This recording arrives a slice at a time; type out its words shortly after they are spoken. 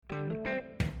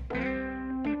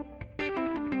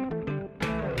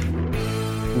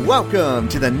Welcome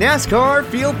to the NASCAR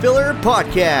Field Filler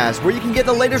Podcast, where you can get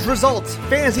the latest results,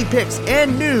 fantasy picks,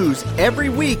 and news every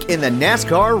week in the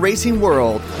NASCAR racing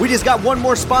world. We just got one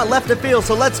more spot left to fill,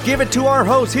 so let's give it to our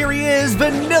host. Here he is,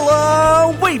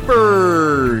 Vanilla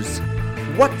Wafers.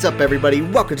 What's up, everybody?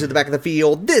 Welcome to the back of the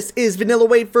field. This is Vanilla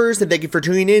Wafers, and thank you for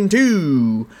tuning in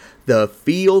to the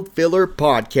Field Filler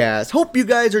Podcast. Hope you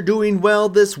guys are doing well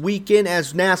this weekend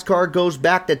as NASCAR goes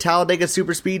back to Talladega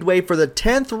Superspeedway for the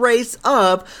 10th race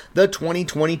of the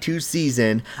 2022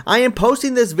 season. I am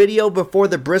posting this video before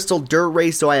the Bristol Dirt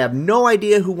Race, so I have no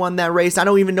idea who won that race. I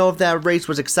don't even know if that race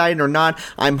was exciting or not.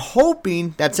 I'm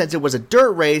hoping that since it was a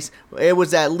dirt race, it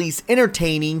was at least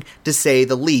entertaining, to say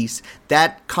the least.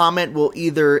 That comment will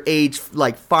either age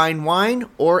like fine wine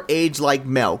or age like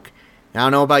milk. I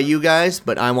don't know about you guys,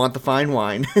 but I want the fine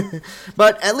wine.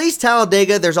 But at least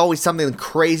Talladega, there's always something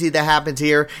crazy that happens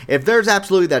here. If there's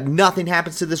absolutely that nothing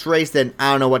happens to this race, then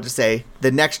I don't know what to say. The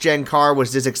next-gen car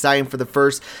was just exciting for the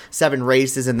first 7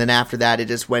 races, and then after that, it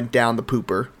just went down the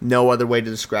pooper. No other way to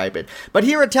describe it. But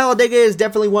here at Talladega is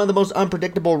definitely one of the most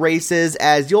unpredictable races,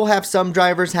 as you'll have some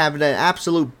drivers having an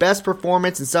absolute best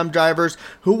performance, and some drivers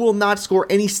who will not score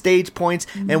any stage points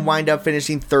and wind up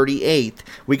finishing 38th.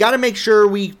 We got to make sure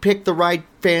we pick the right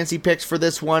fantasy picks for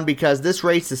this one, because this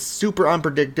race is super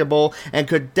unpredictable and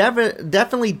could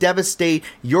definitely devastate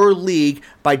your league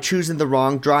by choosing the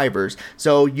wrong drivers.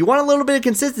 So you want a little bit of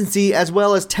consistency as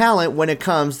well as talent when it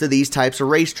comes to these types of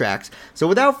racetracks. So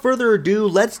without further ado,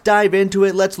 let's dive into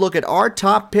it. Let's look at our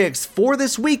top picks for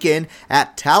this weekend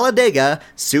at Talladega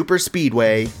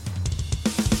Superspeedway.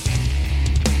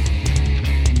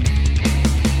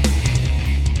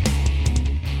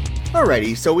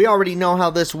 Alrighty, so we already know how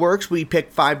this works. We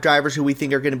pick 5 drivers who we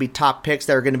think are going to be top picks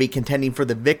that are going to be contending for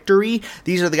the victory.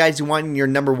 These are the guys you want in your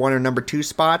number 1 or number 2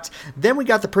 spots. Then we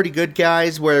got the pretty good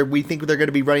guys where we think they're going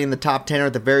to be running in the top 10 or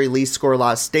at the very least score a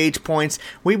lot of stage points.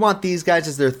 We want these guys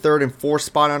as their 3rd and 4th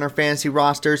spot on our fantasy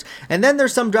rosters. And then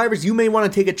there's some drivers you may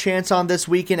want to take a chance on this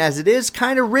weekend, as it is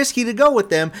kind of risky to go with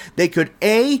them. They could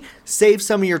A, save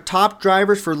some of your top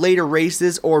drivers for later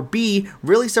races, or B,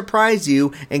 really surprise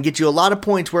you and get you a lot of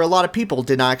points where a lot of people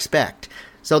did not expect.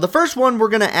 So the first one we're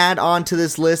going to add on to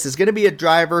this list is going to be a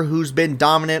driver who's been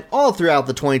dominant all throughout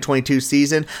the 2022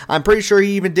 season. I'm pretty sure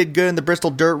he even did good in the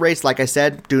Bristol Dirt Race. Like I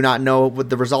said, do not know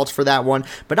what the results for that one.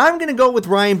 But I'm going to go with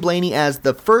Ryan Blaney as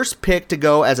the first pick to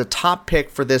go as a top pick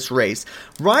for this race.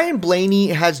 Ryan Blaney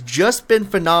has just been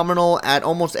phenomenal at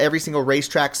almost every single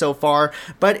racetrack so far,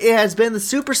 but it has been the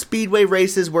super speedway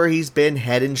races where he's been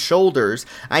head and shoulders.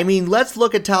 I mean, let's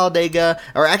look at Talladega,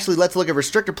 or actually let's look at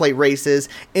restrictor plate races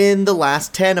in the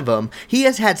last 10 of them. He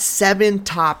has had 7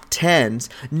 top 10s.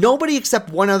 Nobody except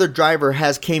one other driver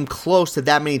has came close to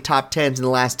that many top 10s in the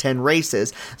last 10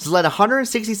 races. He's led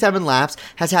 167 laps,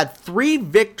 has had 3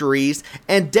 victories,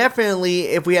 and definitely,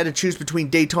 if we had to choose between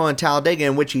Daytona and Talladega,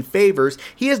 in which he favors,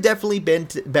 he has definitely been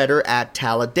better at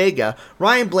Talladega.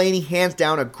 Ryan Blaney, hands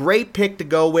down, a great pick to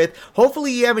go with.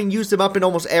 Hopefully you haven't used him up in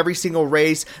almost every single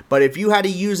race, but if you had to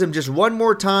use him just one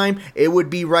more time, it would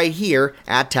be right here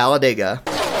at Talladega.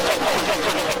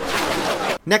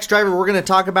 Next driver we're going to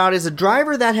talk about is a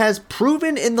driver that has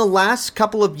proven in the last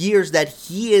couple of years that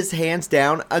he is hands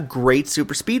down a great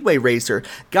super speedway racer.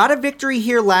 Got a victory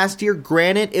here last year.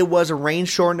 Granted, it was a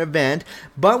rain-shortened event,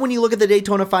 but when you look at the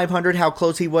Daytona 500, how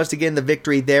close he was to getting the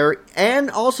victory there,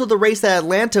 and also the race at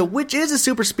Atlanta, which is a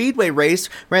super speedway race,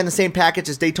 ran the same package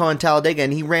as Daytona and Talladega,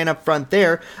 and he ran up front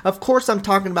there. Of course, I'm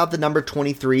talking about the number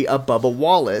 23 of Bubba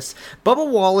Wallace. Bubba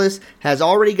Wallace has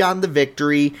already gotten the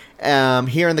victory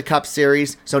here in the Cup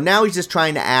Series, so now he's just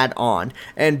trying to add on,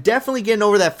 and definitely getting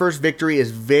over that first victory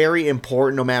is very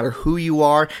important no matter who you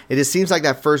are. It just seems like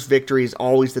that first victory is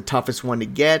always the toughest one to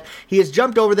get. He has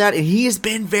jumped over that, and he has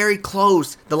been very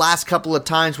close the last couple of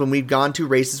times when we've gone to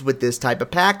races with this type of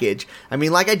package. I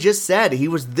mean, like I just said, he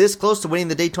was this close to winning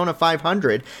the Daytona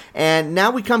 500, and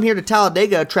now we come here to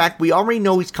Talladega, a track we already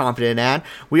know he's confident at.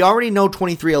 We already know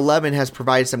 2311 has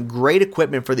provided some great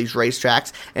equipment for these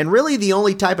racetracks, and really the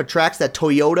only type of tracks that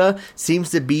Toyota seems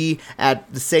to be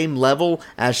at the same level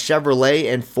as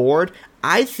Chevrolet and Ford.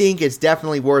 I think it's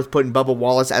definitely worth putting Bubba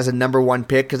Wallace as a number 1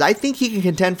 pick, because I think he can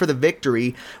contend for the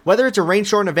victory. Whether it's a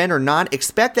rain-shortened event or not,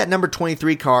 expect that number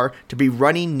 23 car to be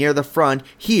running near the front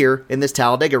here in this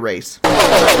Talladega race.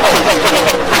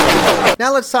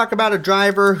 Now let's talk about a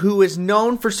driver who is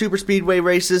known for super speedway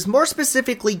races, more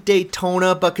specifically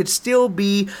Daytona, but could still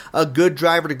be a good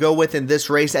driver to go with in this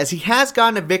race, as he has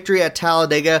gotten a victory at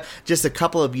Talladega just a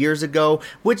couple of years ago,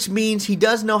 which means he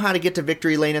does know how to get to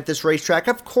victory lane at this racetrack.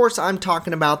 Of course, I'm talking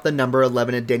talking about the number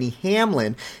 11 of Denny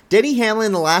Hamlin. Denny Hamlin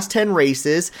in the last 10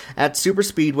 races at super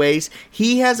speedways,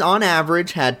 he has on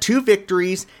average had 2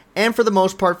 victories and for the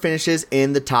most part finishes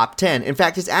in the top 10. In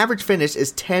fact, his average finish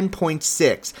is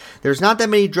 10.6. There's not that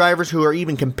many drivers who are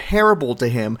even comparable to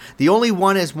him. The only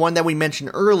one is one that we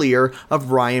mentioned earlier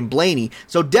of Ryan Blaney.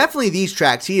 So definitely these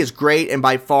tracks, he is great and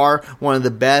by far one of the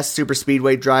best super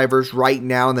speedway drivers right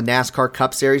now in the NASCAR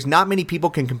Cup Series. Not many people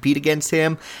can compete against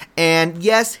him. And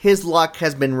yes, his luck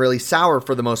has been really sour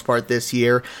for the most part this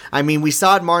year. I mean, we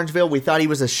saw at Martinsville, we thought he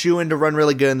was a shoo-in to run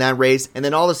really good in that race, and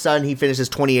then all of a sudden he finishes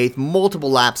 28th,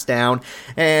 multiple laps down,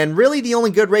 and really the only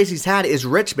good race he's had is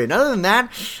Richmond. Other than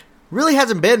that, really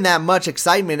hasn't been that much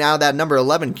excitement out of that number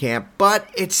 11 camp, but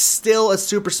it's still a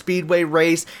super speedway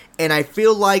race, and I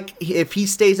feel like if he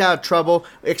stays out of trouble,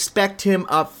 expect him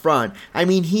up front. I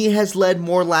mean, he has led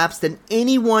more laps than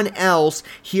anyone else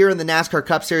here in the NASCAR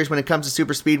Cup Series when it comes to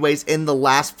super speedways in the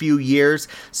last few years.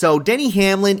 So Denny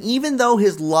Hamlin, even though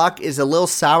his luck is a little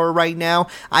sour right now,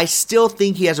 I still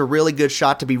think he has a really good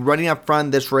shot to be running up front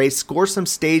in this race, score some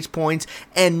stage points,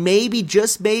 and maybe,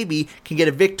 just maybe, can get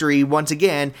a victory once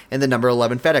again in the number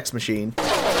 11 FedEx machine.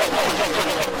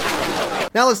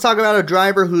 Now let's talk about a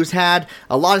driver who's had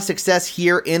a lot of success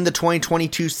here in the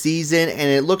 2022 season, and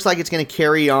it looks like it's going to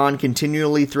carry on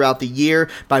continually throughout the year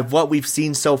by what we've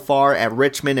seen so far at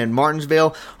Richmond and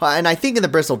Martinsville, and I think in the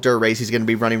Bristol Dirt Race he's going to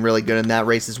be running really good in that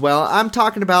race as well. I'm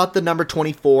talking about the number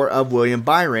 24 of William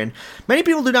Byron. Many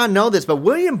people do not know this, but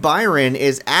William Byron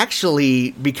is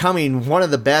actually becoming one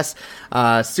of the best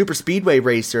super speedway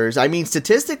racers. I mean,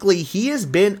 statistically, he has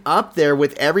been up there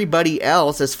with everybody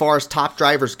else as far as top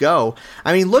drivers go.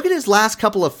 I mean, look at his last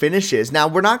couple of finishes. Now,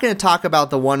 we're not going to talk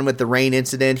about the one with the rain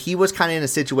incident. He was kind of in a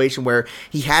situation where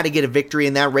he had to get a victory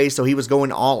in that race, so he was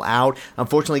going all out.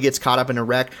 Unfortunately, gets caught up in a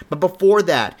wreck. But before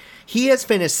that, he has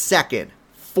finished 2nd,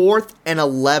 4th, and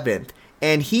 11th.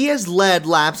 And he has led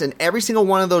laps in every single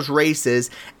one of those races,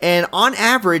 and on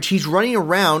average, he's running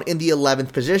around in the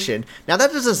 11th position. Now,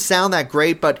 that doesn't sound that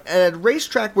great, but at a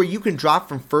racetrack where you can drop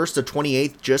from 1st to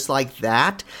 28th just like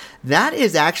that, that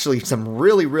is actually some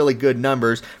really, really good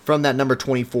numbers from that number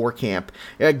 24 camp.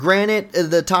 Granted,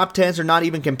 the top 10s are not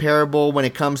even comparable when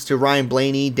it comes to Ryan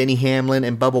Blaney, Denny Hamlin,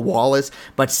 and Bubba Wallace,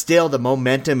 but still, the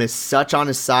momentum is such on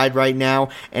his side right now,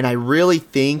 and I really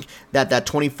think that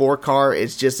 24 car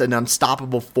is just an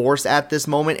unstoppable force at this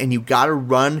moment, and you got to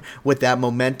run with that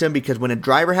momentum, because when a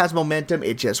driver has momentum,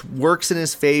 it just works in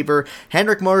his favor.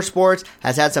 Hendrick Motorsports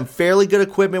has had some fairly good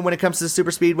equipment when it comes to the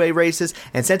super speedway races,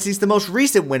 and since he's the most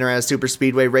recent winner at a super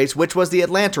speedway race, which was the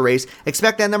Atlanta race,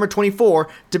 expect that number 24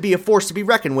 to be a force to be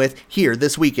reckoned with here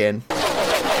this weekend.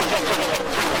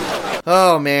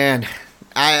 Oh man,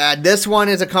 this one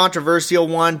is a controversial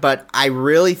one, but I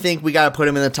really think we got to put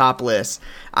him in the top list.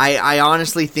 I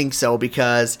honestly think so,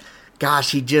 because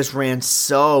gosh, he just ran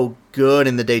so good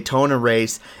in the Daytona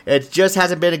race. It just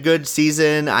hasn't been a good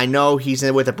season. I know he's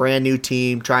with a brand new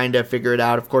team trying to figure it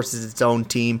out. Of course, it's its own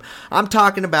team. I'm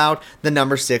talking about the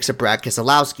number 6 of Brad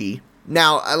Keselowski.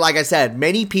 Now, like I said,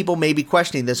 many people may be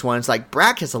questioning this one. It's like,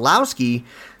 Brad Keselowski,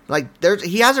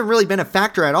 he hasn't really been a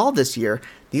factor at all this year.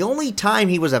 The only time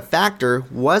he was a factor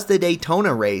was the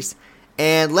Daytona race.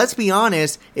 And let's be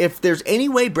honest, if there's any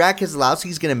way Brad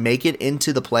Keselowski is going to make it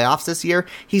into the playoffs this year,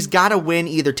 he's got to win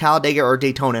either Talladega or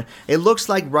Daytona. It looks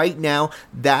like right now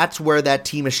that's where that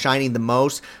team is shining the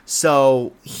most.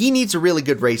 So he needs a really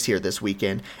good race here this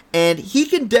weekend. And he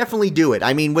can definitely do it.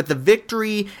 I mean, with the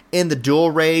victory in the dual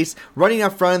race, running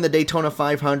up front in the Daytona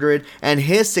 500, and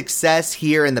his success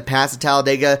here in the pass at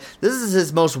Talladega, this is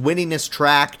his most winningest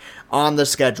track on the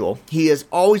schedule. He has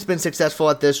always been successful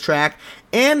at this track,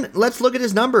 and let's look at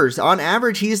his numbers. On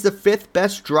average, he's the 5th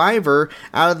best driver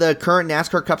out of the current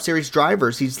NASCAR Cup Series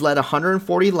drivers. He's led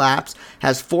 140 laps,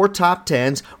 has 4 top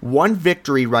 10s, 1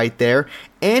 victory right there,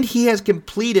 and he has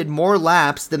completed more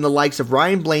laps than the likes of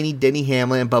Ryan Blaney, Denny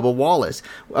Hamlin, and Bubba Wallace.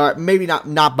 Maybe not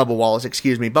Bubba Wallace,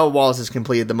 excuse me. Bubba Wallace has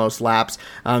completed the most laps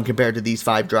compared to these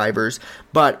 5 drivers.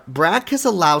 But Brad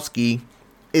Keselowski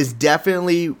is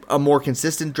definitely a more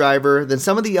consistent driver than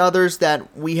some of the others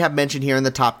that we have mentioned here in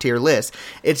the top tier list.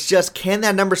 It's just, can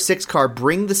that number 6 car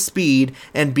bring the speed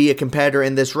and be a competitor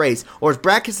in this race? Or is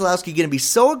Brad Keselowski going to be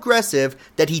so aggressive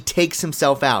that he takes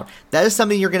himself out? That is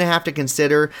something you're going to have to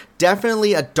consider.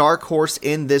 Definitely a dark horse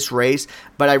in this race,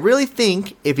 but I really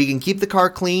think if he can keep the car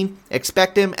clean,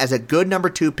 expect him as a good number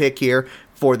 2 pick here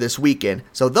for this weekend.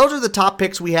 So those are the top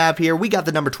picks we have here. We got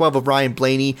the number 12 of Ryan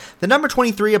Blaney, the number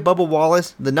 23 of Bubba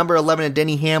Wallace, the number 11 of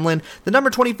Denny Hamlin, the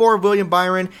number 24 of William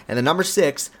Byron, and the number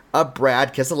 6 of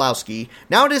Brad Keselowski.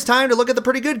 Now it is time to look at the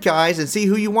pretty good guys and see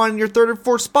who you want in your 3rd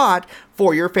or 4th spot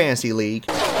for your fantasy league.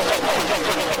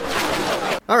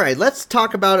 All right, let's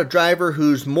talk about a driver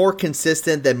who's more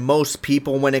consistent than most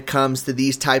people when it comes to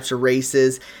these types of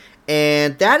races,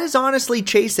 and that is honestly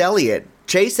Chase Elliott.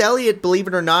 Chase Elliott, believe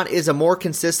it or not, is a more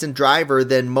consistent driver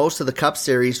than most of the Cup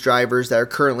Series drivers that are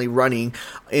currently running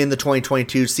in the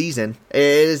 2022 season. It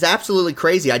is absolutely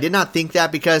crazy. I did not think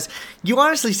that because you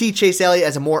honestly see Chase Elliott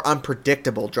as a more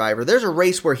unpredictable driver. There's a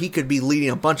race where he could be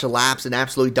leading a bunch of laps and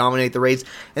absolutely dominate the race,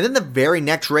 and then the very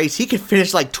next race, he could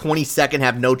finish like 22nd,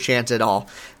 have no chance at all.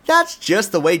 That's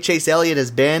just the way Chase Elliott has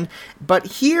been. But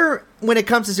here, when it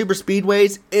comes to super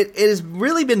speedways, it has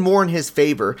really been more in his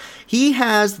favor. He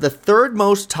has the third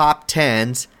most top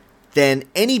 10s than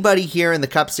anybody here in the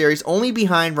Cup Series, only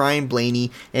behind Ryan Blaney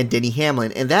and Denny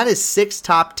Hamlin. And that is 6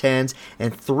 top 10s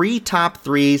and 3 top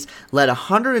 3s, led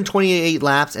 128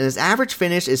 laps, and his average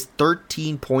finish is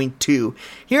 13.2.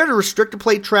 Here at a restrictor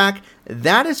plate track,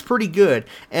 that is pretty good.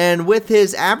 And with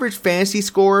his average fantasy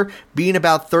score being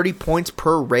about 30 points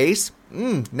per race,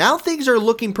 now things are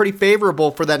looking pretty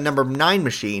favorable for that number 9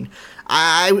 machine.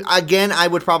 I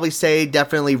would probably say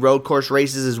definitely road course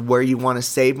races is where you want to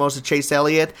save most of Chase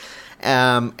Elliott.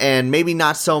 And maybe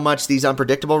not so much these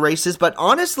unpredictable races, but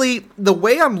honestly, the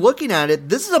way I'm looking at it,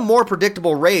 this is a more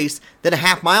predictable race than a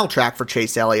half-mile track for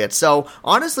Chase Elliott. So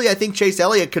honestly, I think Chase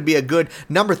Elliott could be a good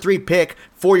number 3 pick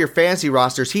for your fantasy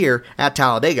rosters here at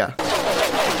Talladega.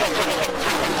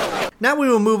 Now we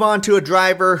will move on to a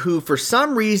driver who for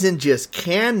some reason just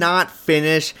cannot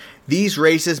finish these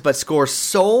races but scores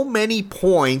so many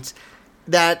points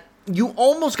that you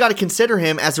almost got to consider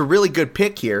him as a really good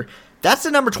pick here. That's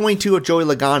the number 22 of Joey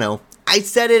Logano. I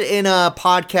said it in a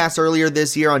podcast earlier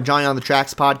this year on Johnny on the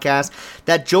Tracks podcast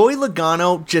that Joey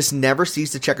Logano just never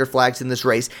sees the checker flags in this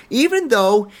race. Even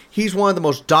though he's one of the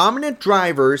most dominant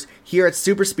drivers here at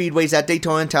super speedways at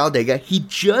Daytona and Talladega, he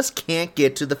just can't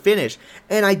get to the finish.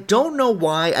 And I don't know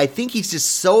why. I think he's just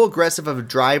so aggressive of a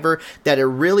driver that it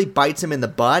really bites him in the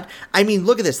butt. I mean,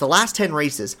 look at this. The last 10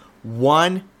 races,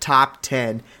 1 top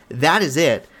 10. That is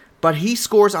it. But he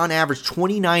scores on average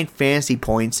 29 fantasy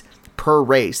points per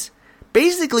race.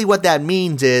 Basically what that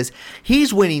means is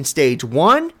he's winning stage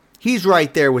 1, he's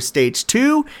right there with stage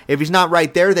 2. If he's not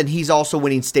right there, then he's also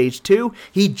winning stage 2.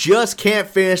 He just can't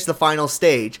finish the final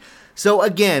stage. So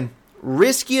again,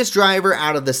 riskiest driver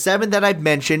out of the 7 that I've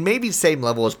mentioned, maybe the same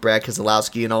level as Brad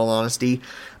Keselowski in all honesty,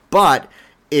 but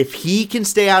if he can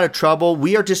stay out of trouble,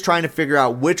 we are just trying to figure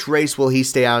out which race will he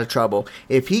stay out of trouble.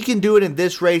 If he can do it in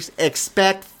this race,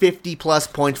 expect 50 plus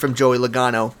points from Joey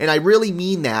Logano. And I really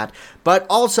mean that. But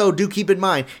also do keep in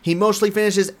mind, he mostly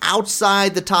finishes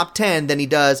outside the top 10 than he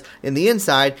does in the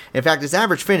inside. In fact, his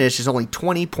average finish is only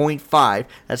 20.5.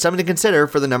 That's something to consider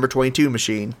for the number 22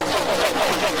 machine.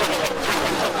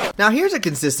 Now here's a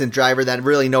consistent driver that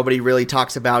really nobody really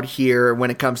talks about here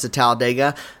when it comes to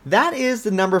Talladega. That is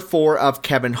the number 4 of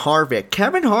Kevin Harvick.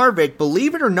 Kevin Harvick,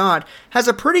 believe it or not, has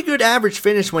a pretty good average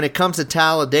finish when it comes to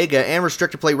Talladega and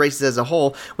restrictor plate races as a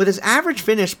whole, with his average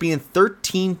finish being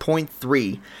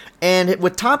 13.3. And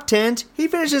with top 10s, he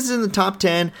finishes in the top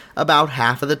 10 about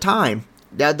half of the time.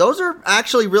 Now those are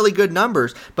actually really good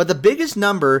numbers, but the biggest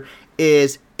number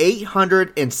is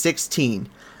 816.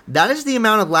 That is the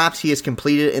amount of laps he has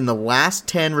completed in the last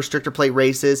 10 restrictor plate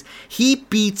races. He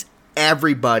beats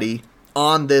everybody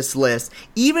on this list.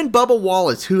 Even Bubba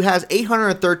Wallace, who has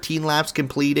 813 laps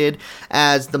completed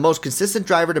as the most consistent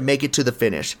driver to make it to the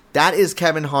finish. That is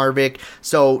Kevin Harvick.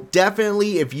 So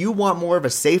definitely, if you want more of a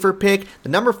safer pick, the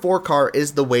number 4 car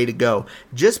is the way to go.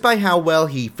 Just by how well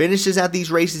he finishes at these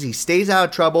races, he stays out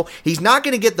of trouble. He's not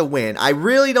going to get the win. I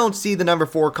really don't see the number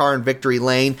 4 car in victory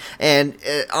lane. And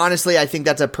honestly, I think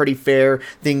that's a pretty fair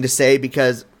thing to say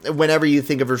because whenever you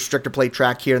think of a restrictor plate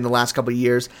track here in the last couple of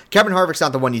years, Kevin Harvick's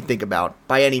not the one you think about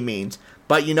by any means.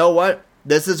 But you know what?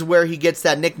 This is where he gets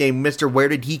that nickname, Mr. Where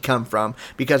Did He Come From?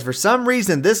 Because for some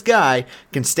reason, this guy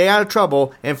can stay out of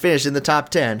trouble and finish in the top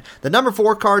 10. The number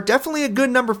 4 car, definitely a good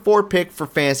number 4 pick for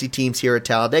fantasy teams here at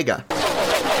Talladega.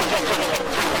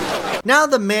 Now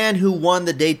the man who won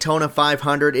the Daytona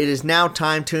 500, it is now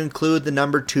time to include the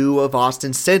number 2 of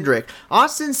Austin Cindric.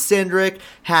 Austin Cindric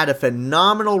had a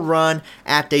phenomenal run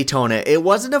at Daytona. It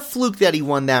wasn't a fluke that he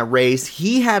won that race.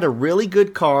 He had a really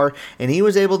good car, and he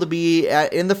was able to be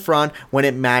in the front when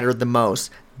it mattered the most.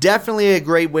 Definitely a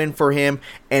great win for him,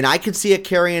 and I could see it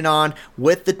carrying on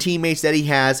with the teammates that he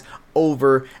has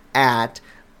over at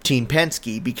Team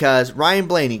Penske, because Ryan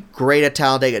Blaney, great at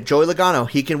Talladega. Joey Logano,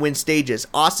 he can win stages.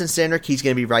 Austin Cindric, he's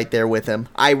going to be right there with him.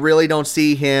 I really don't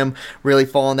see him really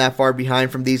falling that far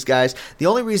behind from these guys. The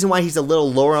only reason why he's a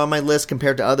little lower on my list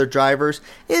compared to other drivers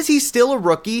is he's still a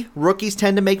rookie. Rookies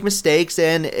tend to make mistakes,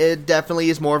 and it definitely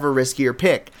is more of a riskier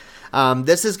pick.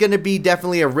 This is going to be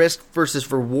definitely a risk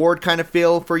versus reward kind of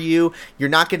feel for you. You're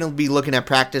not going to be looking at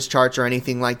practice charts or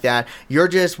anything like that. You're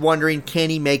just wondering, can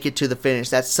he make it to the finish?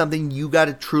 That's something you got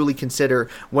to truly consider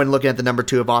when looking at the number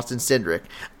 2 of Austin Cindric.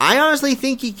 I honestly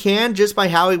think he can, just by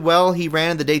how well he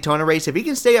ran in the Daytona race. If he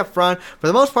can stay up front, for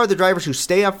the most part, the drivers who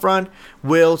stay up front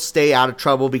will stay out of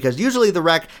trouble, because usually the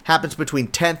wreck happens between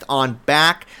 10th on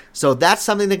back. So that's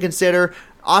something to consider.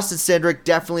 Austin Cindric,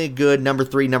 definitely a good number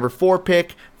 3, number 4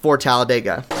 pick for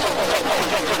Talladega.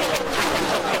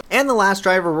 And the last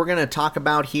driver we're going to talk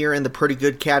about here in the pretty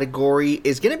good category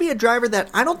is going to be a driver that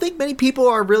I don't think many people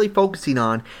are really focusing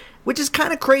on, which is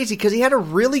kind of crazy because he had a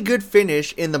really good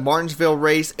finish in the Martinsville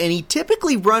race, and he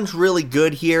typically runs really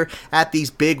good here at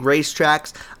these big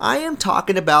racetracks. I am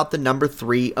talking about the number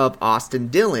 3 of Austin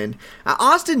Dillon.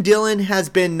 Austin Dillon has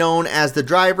been known as the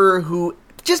driver who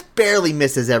just barely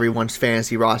misses everyone's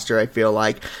fantasy roster, I feel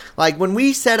like. Like, when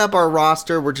we set up our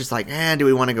roster, we're just like, do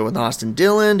we want to go with Austin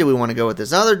Dillon? Do we want to go with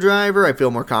this other driver? I feel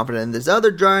more confident in this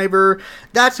other driver.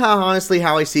 That's honestly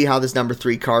how I see how this number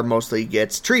 3 car mostly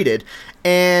gets treated.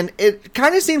 And it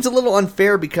kind of seems a little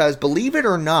unfair because, believe it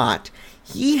or not,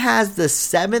 he has the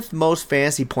 7th most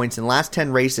fantasy points in the last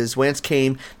 10 races when it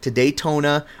came to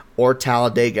Daytona or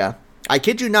Talladega. I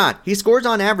kid you not, he scores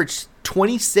on average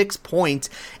 26 points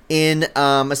in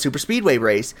a super speedway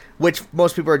race, which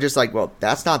most people are just like, well,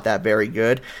 that's not that very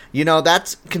good. You know,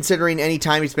 that's considering any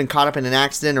time he's been caught up in an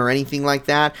accident or anything like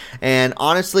that. And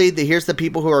honestly, here's the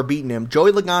people who are beating him: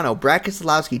 Joey Logano, Brad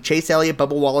Keselowski, Chase Elliott,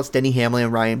 Bubba Wallace, Denny Hamlin,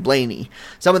 and Ryan Blaney.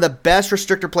 Some of the best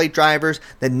restrictor plate drivers.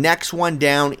 The next one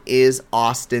down is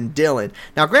Austin Dillon.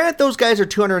 Now, granted, those guys are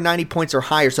 290 points or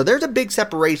higher, so there's a big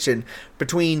separation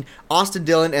between Austin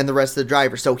Dillon and the rest of the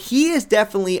drivers. So he is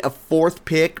definitely a 4th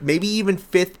pick, maybe even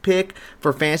 5th pick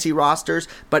for fantasy rosters.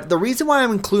 But the reason why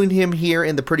I'm including him here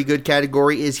in the pretty good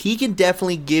category is he can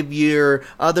definitely give your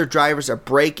other drivers a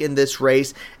break in this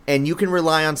race, and you can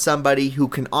rely on somebody who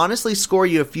can honestly score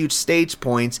you a few stage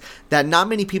points that not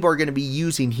many people are going to be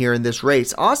using here in this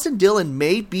race. Austin Dillon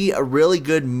may be a really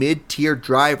good mid-tier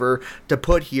driver to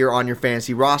put here on your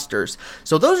fantasy rosters.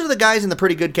 So those are the guys in the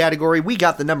pretty good category. We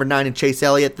got the number 9 of Chase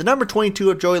Elliott, the number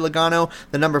 22 of Joey Logano,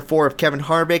 the number 4 of Kevin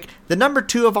Harvick, the number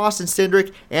 2 of Austin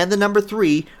Cindric, and the number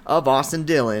 3 of Austin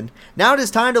Dillon. Now it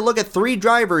is time to look at 3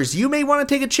 drivers you may want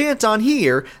to take a chance on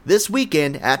here this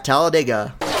weekend at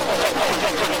Talladega.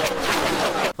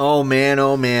 Oh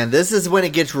man, this is when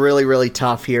it gets really, really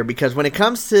tough here, because when it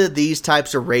comes to these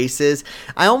types of races,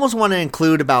 I almost want to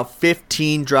include about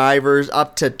 15 drivers,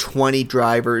 up to 20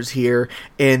 drivers here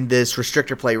in this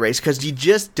restrictor plate race, because you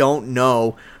just don't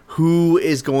know who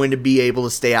is going to be able to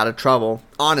stay out of trouble.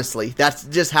 Honestly, that's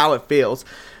just how it feels.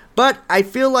 But I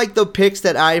feel like the picks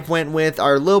that I've went with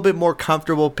are a little bit more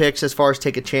comfortable picks as far as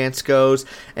take a chance goes.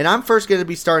 And I'm first going to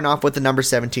be starting off with the number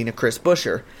 17 of Chris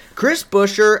Buescher. Chris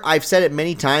Buescher, I've said it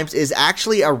many times, is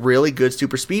actually a really good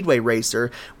super speedway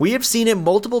racer. We have seen it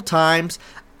multiple times.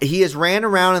 He has ran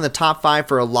around in the top 5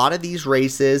 for a lot of these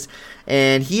races,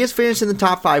 and he has finished in the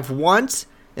top 5 once,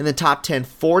 in the top 10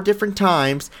 4 different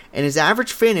times, and his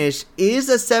average finish is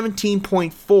a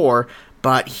 17.4,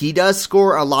 but he does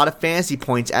score a lot of fantasy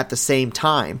points at the same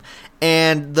time.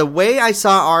 And the way I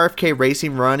saw RFK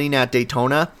Racing running at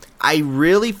Daytona, I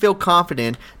really feel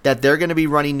confident that they're going to be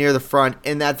running near the front,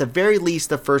 and at the very least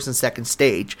the first and second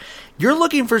stage. You're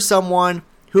looking for someone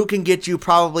who can get you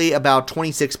probably about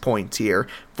 26 points here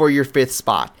for your 5th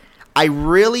spot. I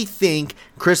really think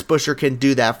Chris Buescher can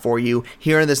do that for you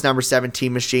here in this number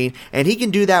 17 machine, and he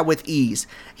can do that with ease.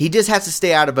 He just has to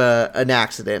stay out of an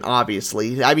accident,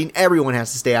 obviously. I mean, everyone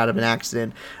has to stay out of an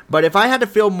accident. But if I had to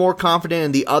feel more confident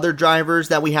in the other drivers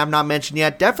that we have not mentioned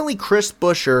yet, definitely Chris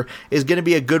Buescher is going to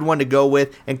be a good one to go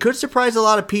with, and could surprise a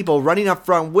lot of people running up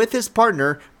front with his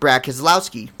partner, Brad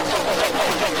Keselowski.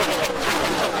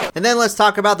 And then let's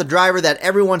talk about the driver that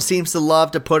everyone seems to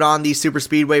love to put on these super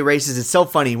speedway races. It's so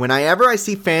funny. Whenever I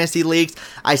see fantasy leagues,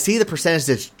 I see the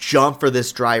percentages jump for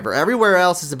this driver. Everywhere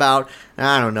else is about,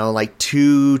 I don't know, like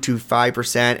 2 to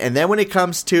 5%. And then when it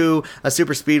comes to a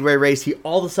super speedway race, he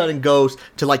all of a sudden goes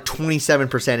to like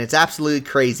 27%. It's absolutely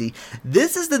crazy.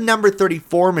 This is the number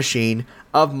 34 machine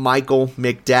of Michael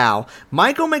McDowell.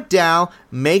 Michael McDowell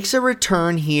makes a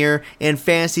return here in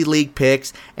Fantasy League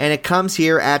picks, and it comes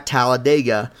here at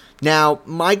Talladega. Now,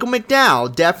 Michael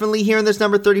McDowell, definitely here in this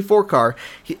number 34 car,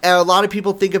 a lot of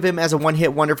people think of him as a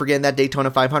one-hit wonder for getting that Daytona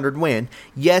 500 win.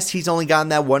 Yes, he's only gotten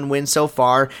that one win so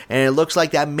far, and it looks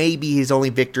like that may be his only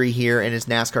victory here in his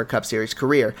NASCAR Cup Series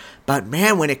career. But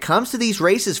man, when it comes to these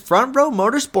races, Front Row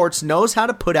Motorsports knows how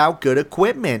to put out good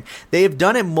equipment. They have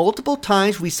done it multiple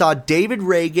times. We saw David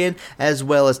Reagan as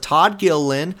well as David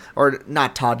Gilliland,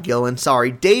 Todd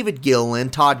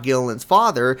Gilliland's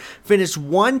father, finished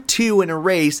 1-2 in a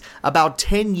race about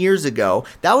 10 years ago.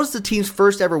 That was the team's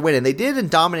first ever win, and they did it in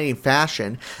dominating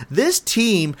fashion. This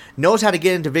team knows how to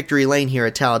get into victory lane here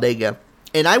at Talladega.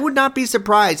 And I would not be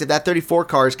surprised if that 34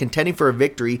 car is contending for a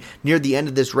victory near the end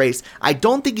of this race. I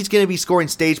don't think he's going to be scoring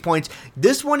stage points.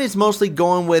 This one is mostly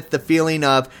going with the feeling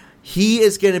of he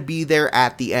is going to be there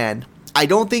at the end. I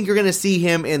don't think you're going to see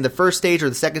him in the first stage or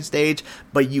the second stage,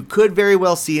 but you could very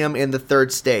well see him in the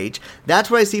third stage. That's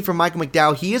what I see from Michael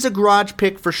McDowell. He is a garage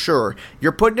pick for sure.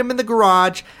 You're putting him in the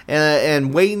garage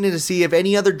and waiting to see if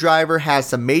any other driver has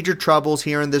some major troubles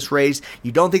here in this race.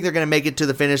 You don't think they're going to make it to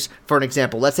the finish. For an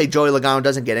example, let's say Joey Logano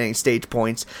doesn't get any stage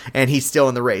points and he's still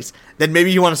in the race. Then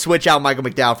maybe you want to switch out Michael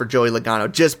McDowell for Joey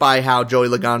Logano, just by how Joey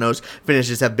Logano's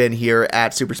finishes have been here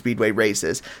at Superspeedway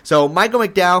races. So Michael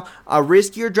McDowell, a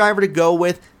riskier driver to go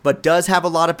with, but does have a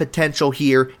lot of potential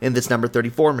here in this number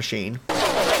 34 machine.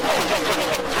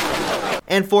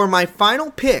 And for my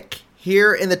final pick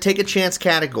here in the Take a Chance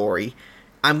category,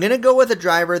 I'm going to go with a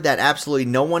driver that absolutely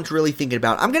no one's really thinking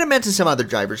about. I'm going to mention some other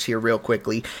drivers here real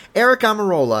quickly. Aric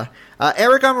Almirola.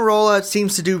 Aric Almirola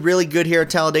seems to do really good here at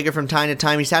Talladega from time to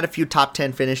time. He's had a few top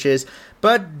 10 finishes,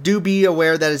 but do be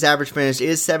aware that his average finish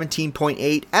is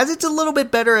 17.8. As it's a little bit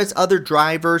better as other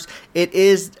drivers, it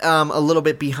is a little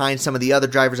bit behind some of the other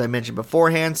drivers I mentioned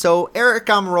beforehand. So Aric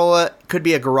Almirola could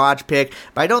be a garage pick,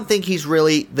 but I don't think he's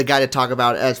really the guy to talk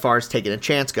about as far as taking a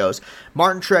chance goes.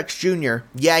 Martin Truex Jr.,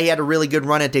 yeah, he had a really good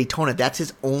run at Daytona. That's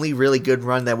his only really good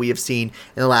run that we have seen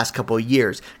in the last couple of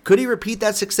years. Could he repeat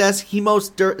that success? He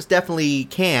most definitely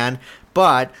can,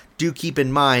 but do keep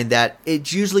in mind that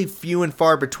it's usually few and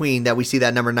far between that we see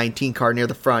that number 19 car near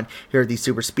the front here at these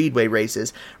super speedway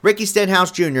races. Ricky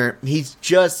Stenhouse Jr., he's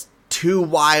just too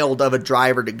wild of a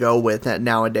driver to go with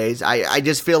nowadays. I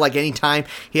just feel like anytime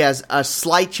he has a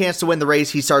slight chance to win the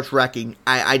race, he starts wrecking.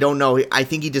 I don't know. I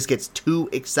think he just gets too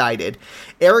excited.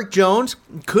 Erik Jones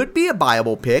could be a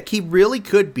viable pick. He really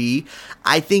could be.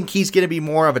 I think he's going to be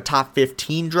more of a top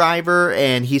 15 driver,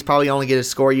 and he's probably only going to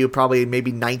score you probably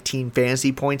maybe 19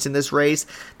 fantasy points in this race.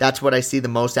 That's what I see the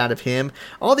most out of him.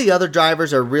 All the other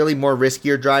drivers are really more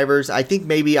riskier drivers. I think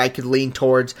maybe I could lean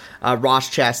towards Ross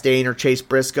Chastain or Chase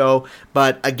Briscoe,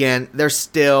 but again, they're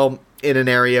still in an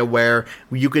area where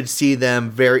you could see them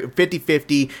very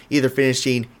 50-50, either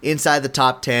finishing inside the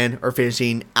top 10 or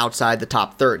finishing outside the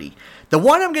top 30. The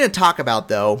one I'm going to talk about,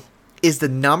 though, is the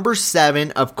number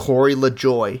 7 of Corey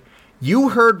LaJoie. You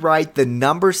heard right, the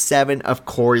number 7 of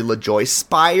Corey LaJoie,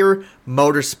 Spire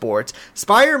Motorsports.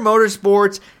 Spire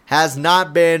Motorsports has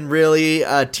not been really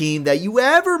a team that you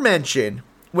ever mention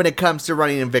when it comes to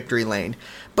running in victory lane.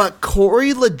 But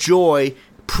Corey LaJoie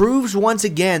proves once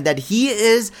again that he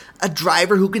is a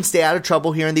driver who can stay out of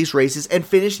trouble here in these races and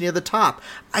finish near the top.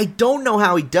 I don't know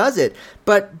how he does it,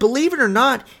 but believe it or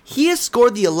not, he has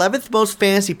scored the 11th most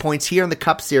fantasy points here in the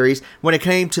Cup Series when it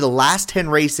came to the last 10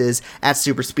 races at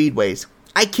super speedways.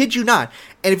 I kid you not.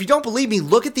 And if you don't believe me,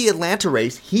 look at the Atlanta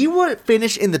race. He would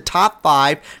finish in the top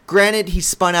 5. Granted, he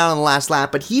spun out on the last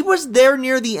lap, but he was there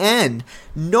near the end.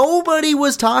 Nobody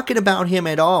was talking about him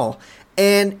at all.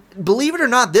 And believe it or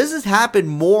not, this has happened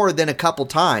more than a couple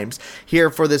times here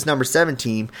for this number 7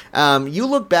 team. You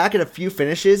look back at a few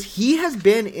finishes, he has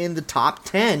been in the top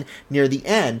 10 near the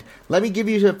end. Let me give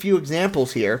you a few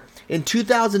examples here. In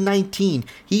 2019,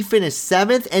 he finished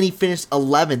 7th and he finished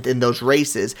 11th in those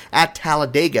races at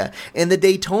Talladega. In the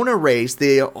Daytona race,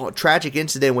 the tragic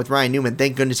incident with Ryan Newman,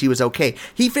 thank goodness he was okay.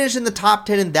 He finished in the top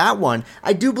 10 in that one.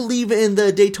 I do believe in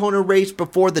the Daytona race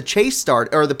before the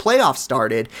playoffs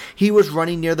started, he was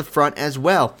running near the front as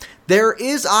well. There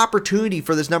is opportunity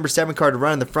for this number 7 car to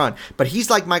run in the front, but he's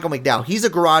like Michael McDowell. He's a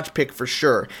garage pick for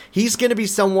sure. He's going to be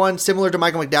someone similar to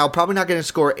Michael McDowell, probably not going to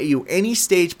score you any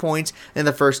stage points in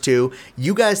the first 2.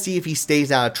 You got to see if he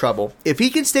stays out of trouble. If he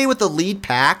can stay with the lead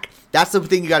pack, that's the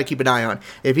thing you got to keep an eye on.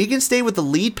 If he can stay with the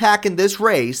lead pack in this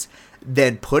race,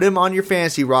 then put him on your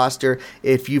fantasy roster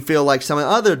if you feel like some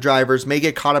other drivers may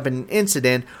get caught up in an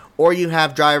incident or you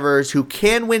have drivers who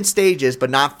can win stages but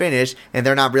not finish, and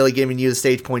they're not really giving you the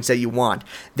stage points that you want,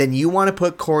 then you want to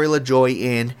put Corey LaJoie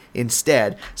in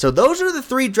instead. So those are the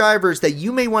three drivers that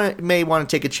you may want to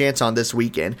take a chance on this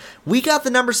weekend. We got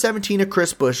the number 17 of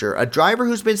Chris Buescher, a driver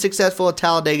who's been successful at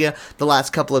Talladega the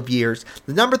last couple of years.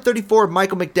 The number 34 of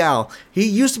Michael McDowell. He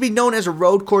used to be known as a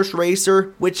road course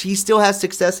racer, which he still has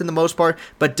success in the most part,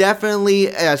 but definitely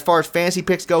as far as fantasy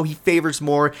picks go, he favors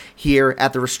more here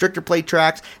at the restrictor plate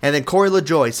tracks. And then Corey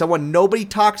LaJoie, someone nobody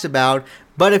talks about,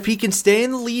 but if he can stay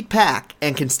in the lead pack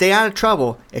and can stay out of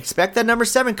trouble, expect that number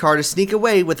 7 car to sneak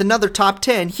away with another top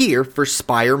 10 here for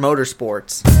Spire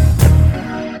Motorsports.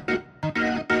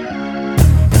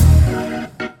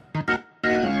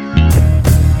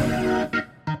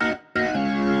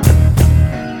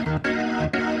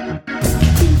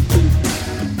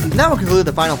 That will conclude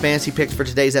the final fantasy picks for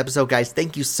today's episode, guys.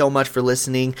 Thank you so much for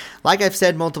listening. Like I've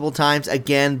said multiple times,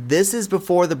 again, this is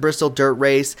before the Bristol Dirt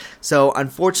Race, so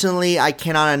unfortunately I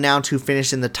cannot announce who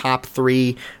finished in the top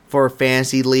 3 for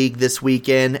Fantasy League this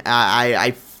weekend.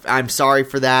 I'm sorry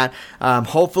for that.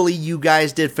 Hopefully you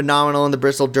guys did phenomenal in the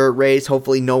Bristol Dirt Race.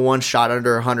 Hopefully no one shot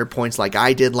under 100 points like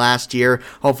I did last year.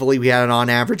 Hopefully we had on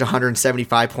average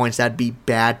 175 points. That'd be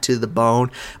bad to the bone.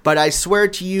 But I swear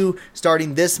to you,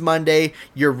 starting this Monday,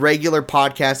 your regular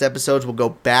podcast episodes will go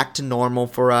back to normal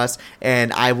for us,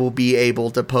 and I will be able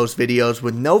to post videos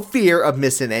with no fear of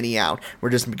missing any out.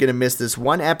 We're just going to miss this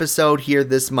one episode here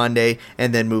this Monday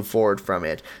and then move forward from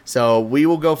it. So we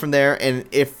will go from there, and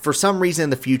if for some reason in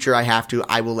the future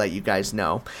I will let you guys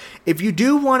know. If you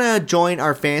do want to join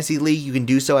our fantasy league, you can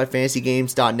do so at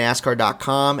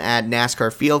fantasygames.nascar.com at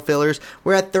NASCAR Field Fillers.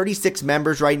 We're at 36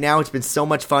 members right now. It's been so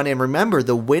much fun. And remember,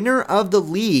 the winner of the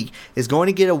league is going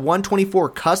to get a 124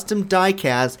 custom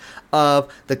diecast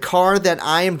of the car that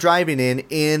I am driving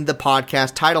in the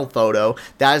podcast title photo.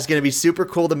 That is going to be super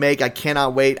cool to make. I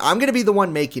cannot wait. I'm going to be the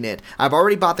one making it. I've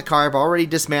already bought the car. I've already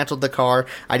dismantled the car.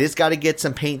 I just got to get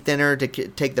some paint thinner to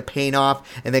take the paint off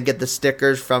and then get the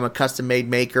stickers from a custom made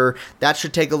maker. That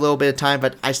should take a little bit of time,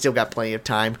 but I still got plenty of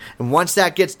time. And once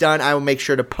that gets done, I will make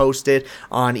sure to post it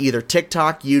on either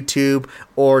TikTok, YouTube,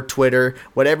 or Twitter.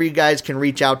 Whatever you guys can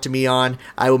reach out to me on,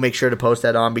 I will make sure to post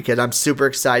that on because I'm super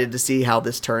excited to see how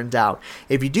this turns out.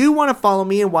 If you do want to follow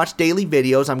me and watch daily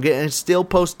videos, I'm going to still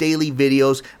post daily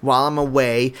videos while I'm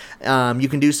away. You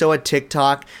can do so at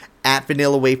TikTok at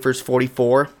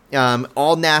VanillaWafers44.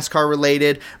 All NASCAR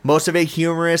related, most of it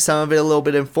humorous, some of it a little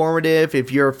bit informative. If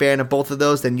you're a fan of both of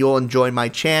those, then you'll enjoy my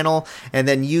channel. And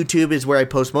then YouTube is where I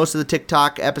post most of the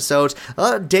TikTok episodes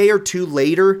a day or two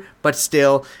later, but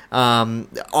still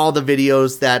all the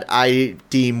videos that I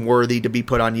deem worthy to be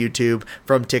put on YouTube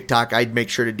from TikTok, I'd make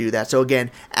sure to do that. So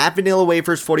again, at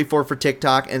VanillaWafers44 for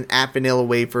TikTok and at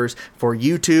VanillaWafers for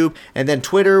YouTube. And then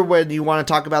Twitter, when you want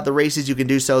to talk about the races, you can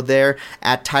do so there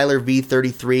at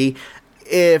TylerV33.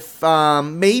 If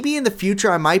maybe in the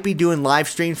future I might be doing live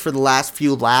streams for the last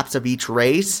few laps of each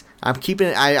race.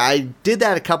 I did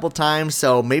that a couple times,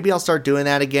 so maybe I'll start doing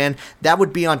that again. That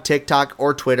would be on TikTok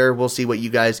or Twitter. We'll see what you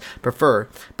guys prefer.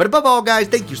 But above all, guys,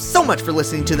 thank you so much for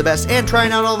listening to the best and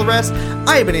trying out all the rest.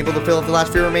 I have been able to fill up the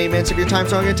last few remaining minutes of your time,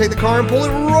 so I'm going to take the car and pull it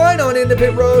right on into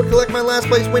pit road, collect my last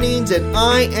place winnings, and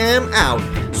I am out.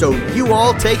 So you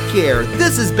all take care.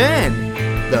 This has been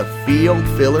the Field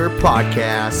Filler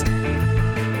Podcast.